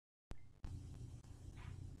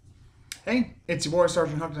Hey, it's your boy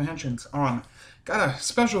Sergeant Huckton Henshins. Got a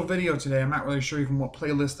special video today. I'm not really sure even what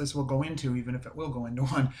playlist this will go into, even if it will go into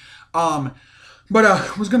one. But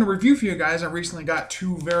was going to review for you guys. I recently got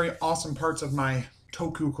two very awesome parts of my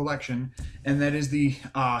Toku collection, and that is the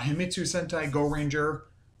Himitsu Sentai Gorenger,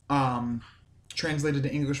 translated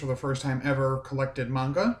to English for the first time ever, collected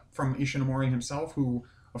manga from Ishinomori himself, who,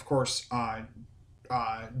 of course, wrote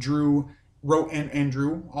and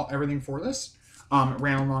drew everything for this. It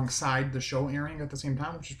ran alongside the show airing at the same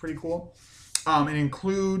time, which is pretty cool. It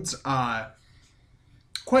includes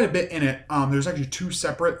quite a bit in it. There's actually two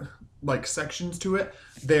separate sections to it.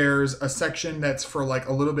 There's a section that's for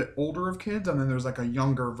a little bit older of kids, and then there's a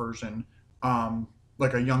younger version, a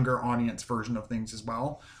younger audience version of things as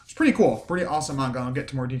well. It's pretty cool, pretty awesome manga. I'll get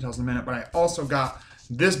to more details in a minute, but I also got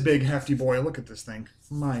this big hefty boy. Look at this thing.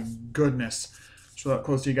 My goodness. Show that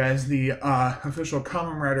close to you guys. The official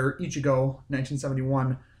Kamen Rider Ichigo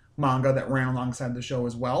 1971 manga that ran alongside the show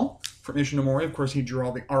as well. From Ishinomori, of course, he drew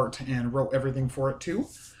all the art and wrote everything for it too.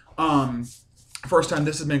 First time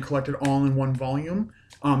this has been collected all in one volume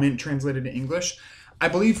and translated to English. I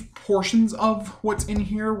believe portions of what's in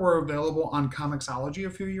here were available on Comixology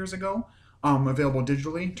a few years ago, available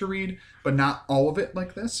digitally to read, but not all of it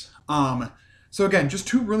like this. So again, just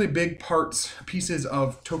two really big pieces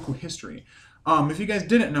of Toku history. If you guys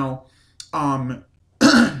didn't know, Shotaro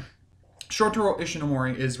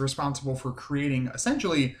Ishinomori is responsible for creating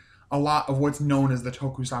essentially a lot of what's known as the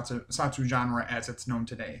tokusatsu genre as it's known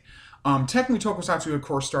today. Technically, tokusatsu, of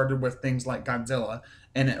course, started with things like Godzilla,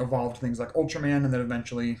 and it evolved things like Ultraman, and then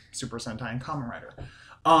eventually Super Sentai and Kamen Rider.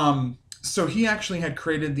 So he actually had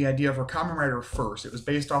created the idea for Kamen Rider first. It was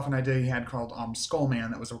based off an idea he had called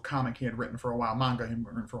Skullman. That was a comic he had written for a while, manga he had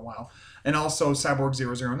written for a while. And also Cyborg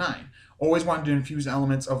 009. Always wanted to infuse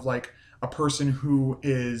elements of a person who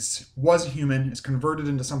was human, is converted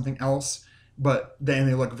into something else, but then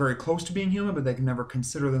they look very close to being human, but they can never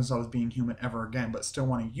consider themselves being human ever again, but still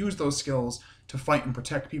want to use those skills to fight and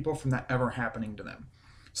protect people from that ever happening to them.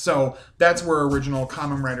 So that's where original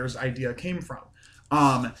Kamen Rider's idea came from.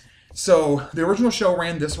 So the original show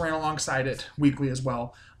ran alongside it weekly as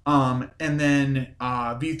well, and then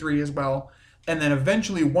V3 as well. And then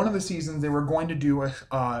eventually, one of the seasons, they were going to do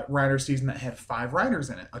a rider season that had 5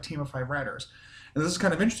 riders in it, a team of 5 riders. And this is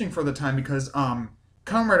kind of interesting for the time because Kamen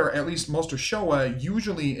Rider, at least most of Showa,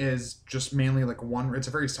 usually is just mainly one. It's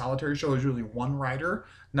a very solitary show. There's usually one rider,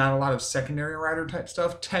 not a lot of secondary rider type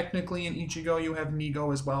stuff. Technically, in Ichigo, you have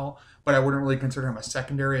Migo as well, but I wouldn't really consider him a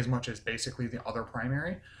secondary as much as basically the other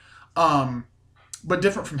primary. But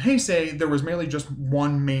different from Heisei, there was mainly just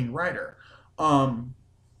one main rider.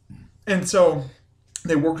 And so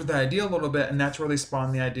they worked with that idea a little bit, and that's where they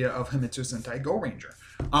spawned the idea of Himitsu Sentai Gorenger.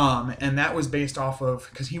 And that was based off of,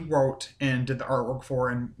 because he wrote and did the artwork for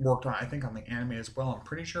and worked on, I think, on the anime as well, I'm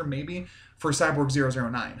pretty sure, maybe, for Cyborg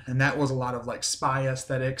 009. And that was a lot of spy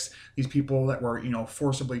aesthetics, these people that were,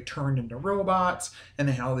 forcibly turned into robots, and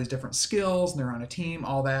they had all these different skills, and they're on a team,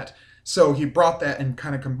 all that. So he brought that and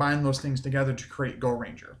kind of combined those things together to create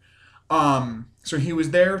Gorenger. So he was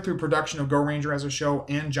there through production of Gorenger as a show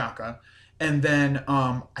and Jaka. And then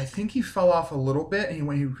I think he fell off a little bit. He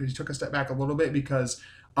took a step back a little bit because,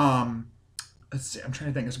 let's see, I'm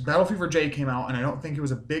trying to think. So Battle Fever J came out, and I don't think it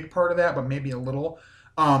was a big part of that, but maybe a little.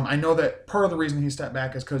 I know that part of the reason he stepped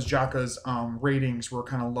back is because Jaka's ratings were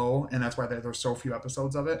kind of low, and that's why there's so few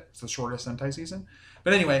episodes of it. It's the shortest Sentai season.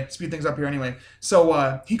 But anyway, speed things up here anyway.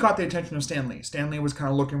 So he caught the attention of Stan Lee. Stan Lee was kind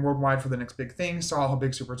of looking worldwide for the next big thing, saw how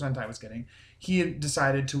big Super Sentai was getting. He had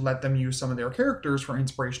decided to let them use some of their characters for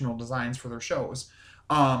inspirational designs for their shows,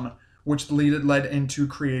 which led into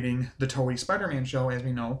creating the Toei Spider-Man show, as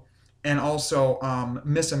we know, and also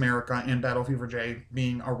Miss America and Battle Fever J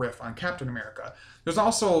being a riff on Captain America. There's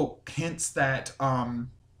also hints that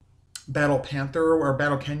Battle Panther or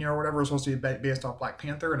Battle Kenya or whatever is supposed to be based off Black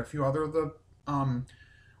Panther, and a few other of the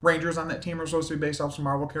Rangers on that team are supposed to be based off some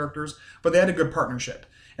Marvel characters, but they had a good partnership.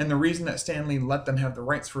 And the reason that Stan Lee let them have the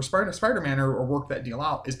rights for Spider-Man or work that deal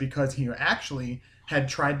out is because he actually had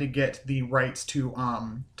tried to get the rights to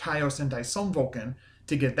Taiyo Sentai Sun Vulcan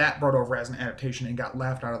to get that brought over as an adaptation and got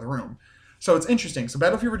laughed out of the room. So it's interesting. So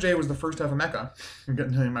Battle Fever J was the first to have a mecha. I'm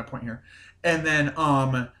getting to my point here. And then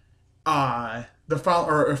a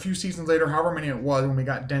few seasons later, however many it was, when we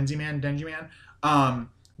got Denji Man,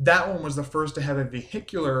 that one was the first to have a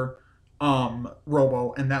vehicular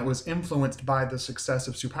robo, and that was influenced by the success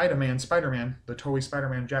of Spider-Man, the Toei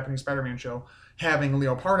Spider-Man, Japanese Spider-Man show, having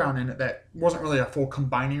Leopardon in it that wasn't really a full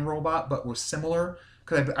combining robot, but was similar.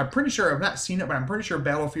 Because I'm pretty sure, I've not seen it, but I'm pretty sure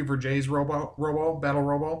Battle Fever J's Battle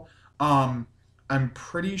Robo, I'm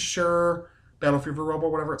pretty sure Battle Fever Robo,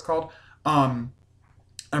 whatever it's called, I'm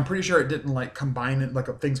pretty sure it didn't like combine it, like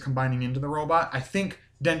things combining into the robot. I think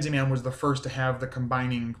Denziman was the first to have the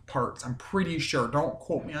combining parts. I'm pretty sure. Don't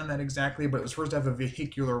quote me on that exactly, but it was first to have a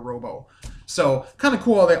vehicular robo. So kind of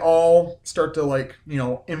cool how they all start to like,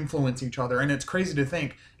 influence each other. And it's crazy to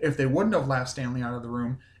think if they wouldn't have laughed Stanley out of the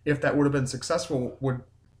room, if that would have been successful, would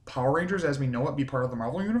Power Rangers as we know it be part of the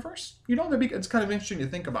Marvel Universe? It's kind of interesting to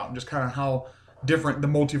think about and just kind of how different the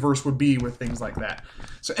multiverse would be with things like that.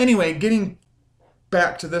 So anyway, getting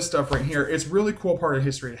back to this stuff right here, it's really cool part of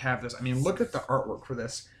history to have this. I mean, look at the artwork for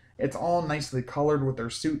this. It's all nicely colored with their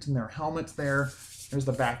suits and their helmets there. There's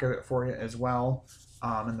the back of it for you as well.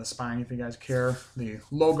 And the spine, if you guys care. The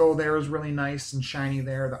logo there is really nice and shiny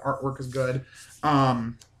there. The artwork is good.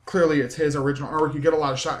 Clearly, it's his original artwork. You get a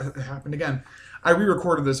lot of shots. It happened again. I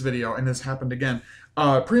re-recorded this video, and this happened again.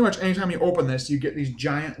 Pretty much anytime you open this, you get these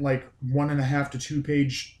giant, like, 1.5 to 2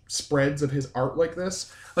 page spreads of his art like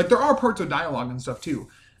this. Like, there are parts of dialogue and stuff, too.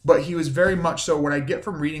 But he was very much so, what I get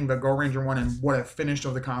from reading the Gorenger one and what I finished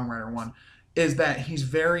of the Kamen Rider one, is that he was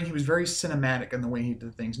very cinematic in the way he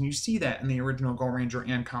did things. And you see that in the original Gorenger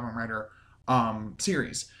and Kamen Rider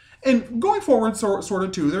series. And going forward, sort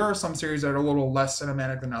of too, there are some series that are a little less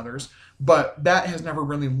cinematic than others, but that has never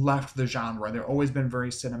really left the genre. They've always been very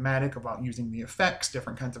cinematic about using the effects,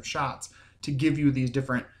 different kinds of shots, to give you these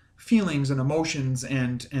different feelings and emotions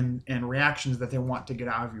and reactions that they want to get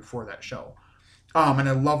out of you for that show. And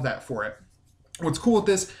I love that for it. What's cool with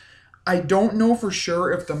this, I don't know for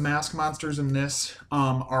sure if the mask monsters in this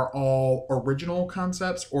are all original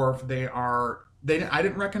concepts or if they are... I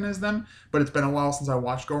didn't recognize them, but it's been a while since I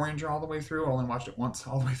watched Gorenger all the way through. I only watched it once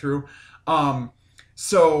all the way through.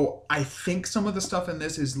 So I think some of the stuff in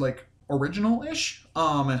this is like original-ish,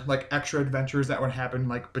 like extra adventures that would happen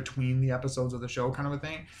like between the episodes of the show kind of a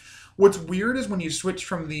thing. What's weird is when you switch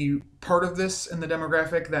from the part of this in the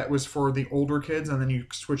demographic that was for the older kids and then you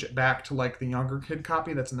switch it back to like the younger kid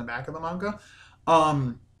copy that's in the back of the manga.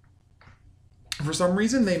 For some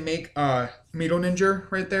reason, they make Mito Ninja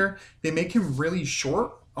right there. They make him really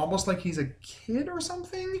short, almost like he's a kid or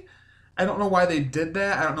something. I don't know why they did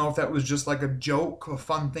that. I don't know if that was just like a joke, a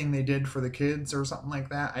fun thing they did for the kids or something like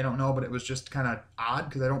that. I don't know, but it was just kind of odd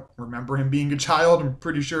because I don't remember him being a child. I'm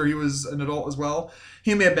pretty sure he was an adult as well.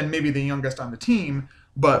 He may have been maybe the youngest on the team,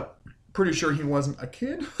 but pretty sure he wasn't a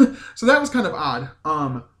kid. So that was kind of odd.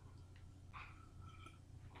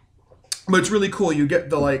 But it's really cool. You get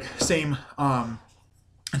the like same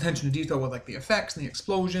attention to detail with like the effects and the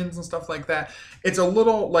explosions and stuff like that. It's a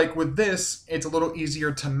little like with this, it's a little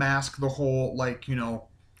easier to mask the whole like,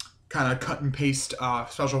 kind of cut and paste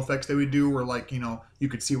special effects they would do where like, you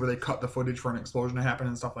could see where they cut the footage for an explosion to happen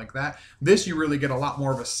and stuff like that. This, you really get a lot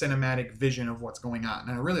more of a cinematic vision of what's going on.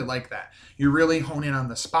 And I really like that. You really hone in on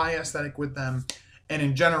the spy aesthetic with them. And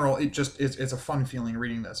in general, it's a fun feeling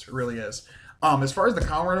reading this. It really is. As far as the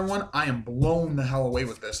Kamen Rider one, I am blown the hell away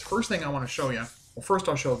with this. First thing I want to show you, well, first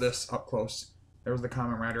I'll show this up close. There's the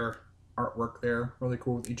Kamen Rider artwork there. Really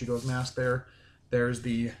cool with Ichigo's mask there. There's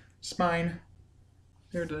the spine.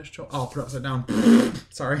 There, did I show? Oh, I'll put it upside down.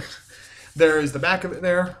 Sorry. There is the back of it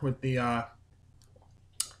there with the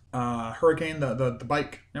Hurricane, the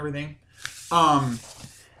bike and everything.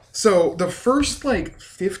 So the first like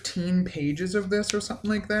 15 pages of this or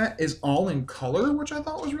something like that is all in color, which I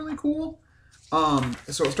thought was really cool.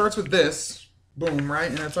 So it starts with this, boom, right?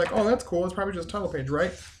 And it's like, oh, that's cool. It's probably just a title page,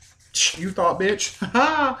 right? You thought, bitch.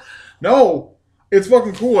 No, it's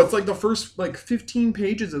fucking cool. It's like the first like 15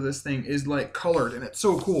 pages of this thing is like colored, and it's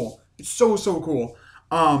so cool. It's so cool.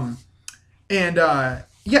 Yeah,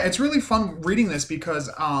 it's really fun reading this because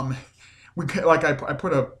I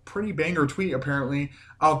put a pretty banger tweet apparently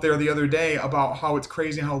out there the other day about how it's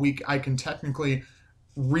crazy how I can technically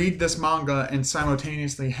read this manga and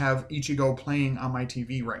simultaneously have Ichigo playing on my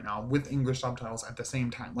TV right now with English subtitles at the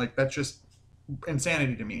same time. Like, that's just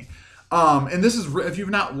insanity to me. And this is, if you've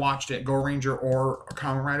not watched it, Gorenger or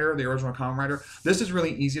Kamen Rider, the original Kamen Rider, this is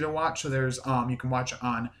really easy to watch. So there's, you can watch it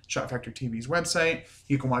on Shot Factor TV's website.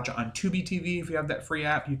 You can watch it on Tubi TV if you have that free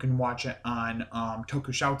app. You can watch it on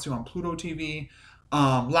Tokushoutsu on Pluto TV.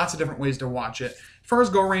 Lots of different ways to watch it. As far as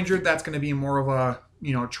Gorenger, that's going to be more of a,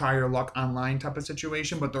 try your luck online type of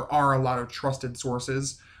situation, but there are a lot of trusted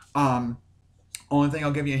sources. Only thing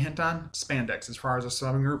I'll give you a hint on, spandex. As far as a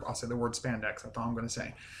subbing group, I'll say the word spandex. That's all I'm going to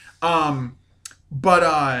say.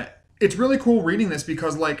 It's really cool reading this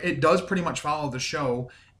because like it does pretty much follow the show,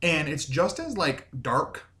 and it's just as like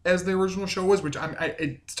dark as the original show was, which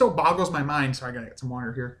it still boggles my mind. So I gotta get some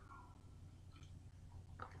water here.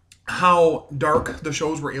 How dark the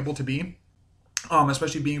shows were able to be.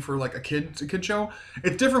 especially being for like a kid show.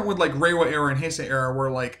 It's different with like Reiwa era and Heisei era, where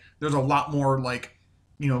like there's a lot more like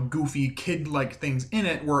goofy kid like things in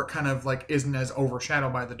it, where it kind of like isn't as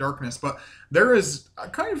overshadowed by the darkness. But there is a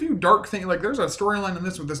kind of few dark things. Like there's a storyline in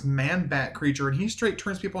this with this man bat creature, and he straight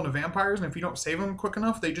turns people into vampires, and if you don't save them quick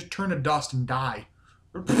enough, they just turn to dust and die.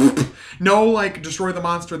 No, like destroy the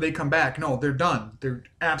monster, they come back. No, they're done. They're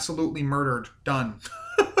absolutely murdered. Done.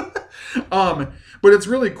 But it's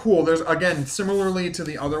really cool. There's, again, similarly to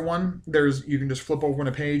the other one, you can just flip open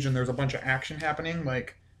a page and there's a bunch of action happening,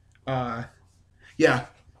 like yeah,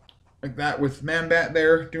 like that with Man-Bat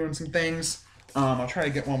there doing some things. I'll try to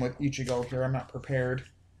get one with Ichigo here. I'm not prepared.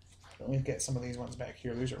 Let me get some of these ones back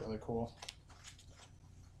here. These are really cool.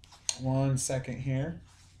 1 second here.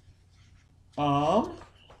 Trying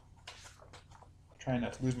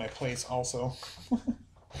not to lose my place also.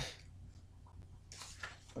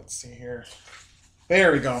 Let's see here.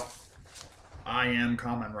 There we go. I am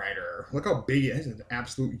Kamen Rider. Look how big he is. He's an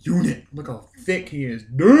absolute unit. Look how thick he is.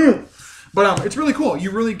 Damn. But it's really cool.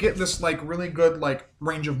 You really get this like really good like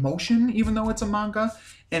range of motion, even though it's a manga.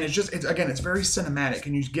 And it's very cinematic,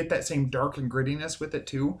 and you get that same dark and grittiness with it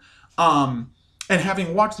too. And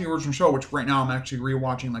having watched the original show, which right now I'm actually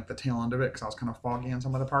rewatching like the tail end of it because I was kind of foggy on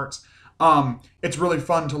some of the parts. It's really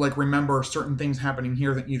fun to like remember certain things happening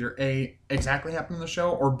here that either A, exactly happen in the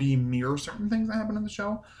show, or B, mirror certain things that happen in the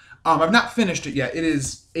show. I've not finished it yet. It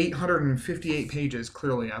is 858 pages.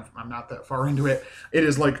 Clearly, I'm not that far into it. It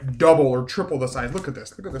is like double or triple the size. Look at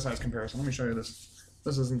this. Look at the size comparison. Let me show you this.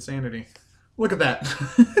 This is insanity. Look at that.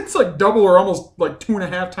 It's like double or almost like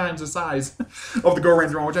 2.5 times the size of the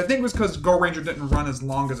Gorenger one, which I think was because Gorenger didn't run as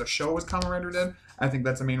long as a show as Kamen Rider did. I think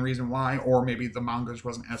that's the main reason why, or maybe the manga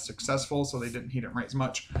wasn't as successful, so he didn't write as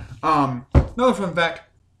much. Another fun fact,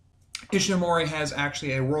 Ishinomori has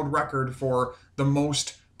actually a world record for the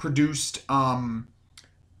most produced,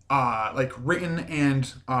 like written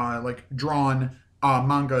and like drawn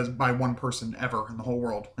mangas by one person ever in the whole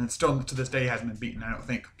world, and it still to this day hasn't been beaten, I don't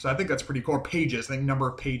think. So I think that's pretty cool. Pages, I think number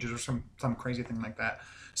of pages or some crazy thing like that.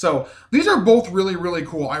 So these are both really, really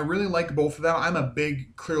cool. I really like both of them. I'm a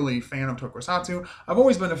big, clearly fan of tokusatsu. I've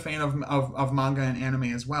always been a fan of manga and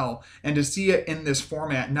anime as well. And to see it in this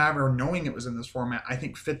format, never knowing it was in this format, I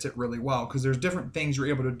think fits it really well. Because there's different things you're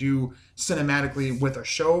able to do cinematically with a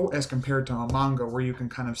show as compared to a manga, where you can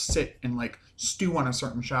kind of sit and like stew on a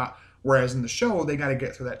certain shot. Whereas in the show, they got to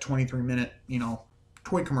get through that 23-minute,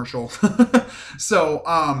 toy commercial.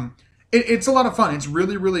 So, it's a lot of fun. It's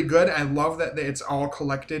really, really good. I love that it's all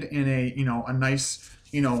collected in a nice,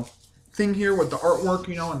 thing here with the artwork,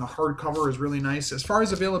 and the hardcover is really nice. As far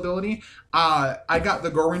as availability, I got the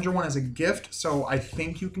Gorenger one as a gift, so I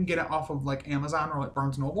think you can get it off of like Amazon or like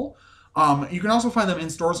Barnes & Noble. You can also find them in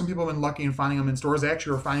stores. Some people have been lucky in finding them in stores. They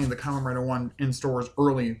actually were finding the Kamen Rider one in stores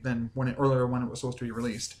earlier when it was supposed to be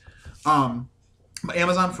released. But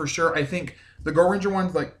Amazon for sure. I think the Gorenger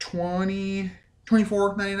one's like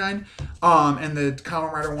 $24.99, and the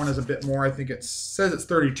Kamen Rider one is a bit more. I think it says it's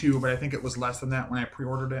 $32, but I think it was less than that when I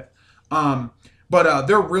pre-ordered it. But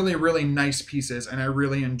they're really, really nice pieces, and I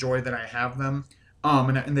really enjoy that I have them.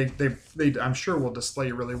 And they I'm sure will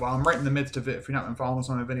display really well. I'm right in the midst of it. If you've not been following us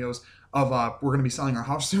on my videos of we're going to be selling our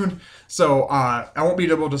house soon, so I won't be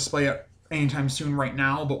able to display it anytime soon right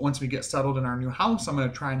now, but once we get settled in our new house, I'm going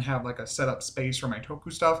to try and have like a set up space for my Toku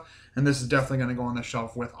stuff, and this is definitely going to go on the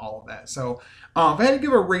shelf with all of that. So if I had to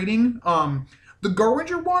give a rating, the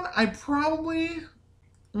Gorenger one, I'd probably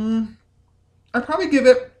give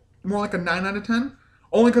it more like a 9 out of 10,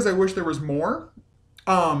 only because I wish there was more.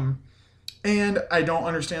 And I don't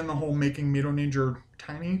understand the whole making Mido Ninja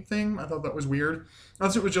tiny thing. I thought that was weird.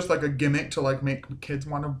 Unless it was just like a gimmick to like make kids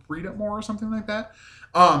want to read it more or something like that.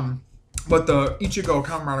 But the Ichigo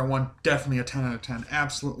Kamen Rider one, definitely a 10 out of 10.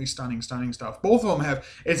 Absolutely stunning, stunning stuff. Both of them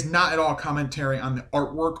it's not at all commentary on the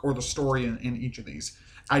artwork or the story in each of these.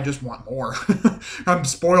 I just want more. I'm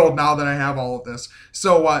spoiled now that I have all of this.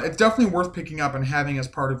 So it's definitely worth picking up and having as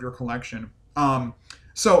part of your collection.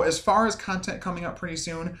 So as far as content coming up pretty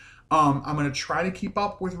soon, I'm going to try to keep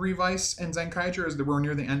up with Revice and Zenkaiger, as we're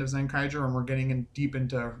near the end of Zenkaiger and we're getting deep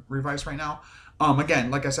into Revice right now. Again,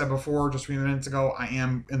 like I said before, just a few minutes ago, I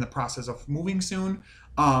am in the process of moving soon.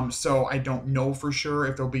 So I don't know for sure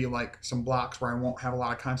if there'll be like some blocks where I won't have a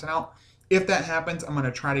lot of content out. If that happens, I'm going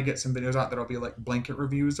to try to get some videos out that'll be like blanket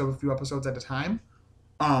reviews of a few episodes at a time.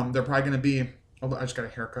 They're probably going to be, although I just got a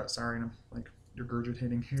haircut, sorry, and I'm like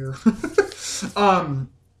regurgitating hair.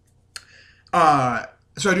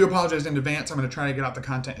 So I do apologize in advance. I'm going to try to get out the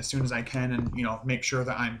content as soon as I can and, make sure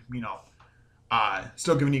that I'm,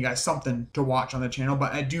 still giving you guys something to watch on the channel.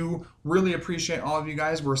 But I do really appreciate all of you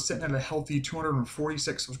guys. We're sitting at a healthy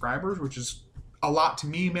 246 subscribers, which is a lot to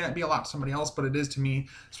me. It may not be a lot to somebody else, but it is to me,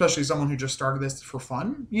 especially someone who just started this for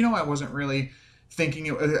fun. You know, I wasn't really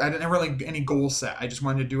thinking I didn't have really any goal set. I just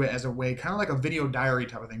wanted to do it as a way, kind of like a video diary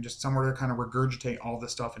type of thing, just somewhere to kind of regurgitate all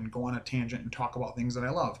this stuff and go on a tangent and talk about things that I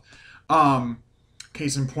love.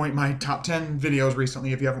 Case in point, my top 10 videos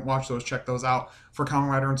recently, if you haven't watched those, check those out, for Kamen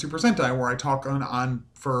Rider and Super Sentai, where I talk on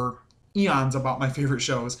for eons about my favorite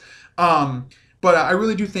shows. But I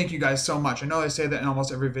really do thank you guys so much. I know I say that in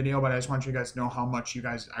almost every video, but I just want you guys to know how much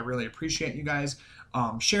I really appreciate you guys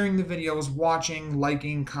sharing the videos, watching,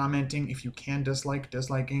 liking, commenting, if you can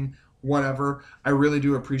disliking, whatever. I really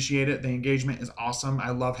do appreciate it. The engagement is awesome.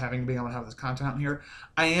 I love being able to have this content out here.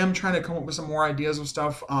 I am trying to come up with some more ideas of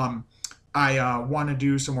stuff. I want to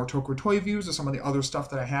do some more Toku Toy views of some of the other stuff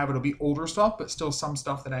that I have. It'll be older stuff, but still some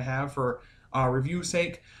stuff that I have for review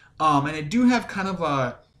sake. And I do have kind of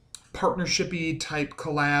a partnershipy type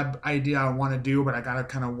collab idea I want to do, but I got to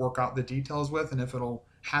kind of work out the details with and if it'll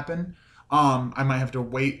happen. I might have to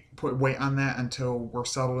wait on that until we're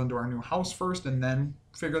settled into our new house first and then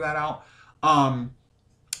figure that out.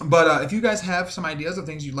 But if you guys have some ideas of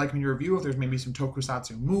things you'd like me to review, if there's maybe some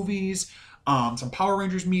tokusatsu movies, some Power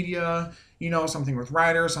Rangers media, you know, something with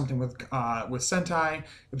Rider, something with Sentai,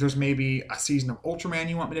 if there's maybe a season of Ultraman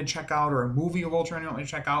you want me to check out, or a movie of Ultraman you want me to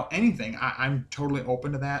check out, anything, I'm totally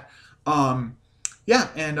open to that. Yeah,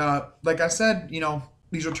 and like I said, you know,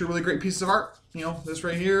 these are two really great pieces of art. You know, this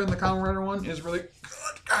right here and the Kamen Rider one is really good.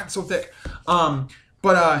 God, it's so thick.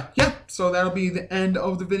 Yeah, so that'll be the end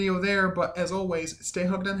of the video there. But as always, stay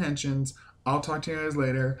hooked on Henshins. I'll talk to you guys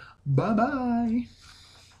later. Bye-bye.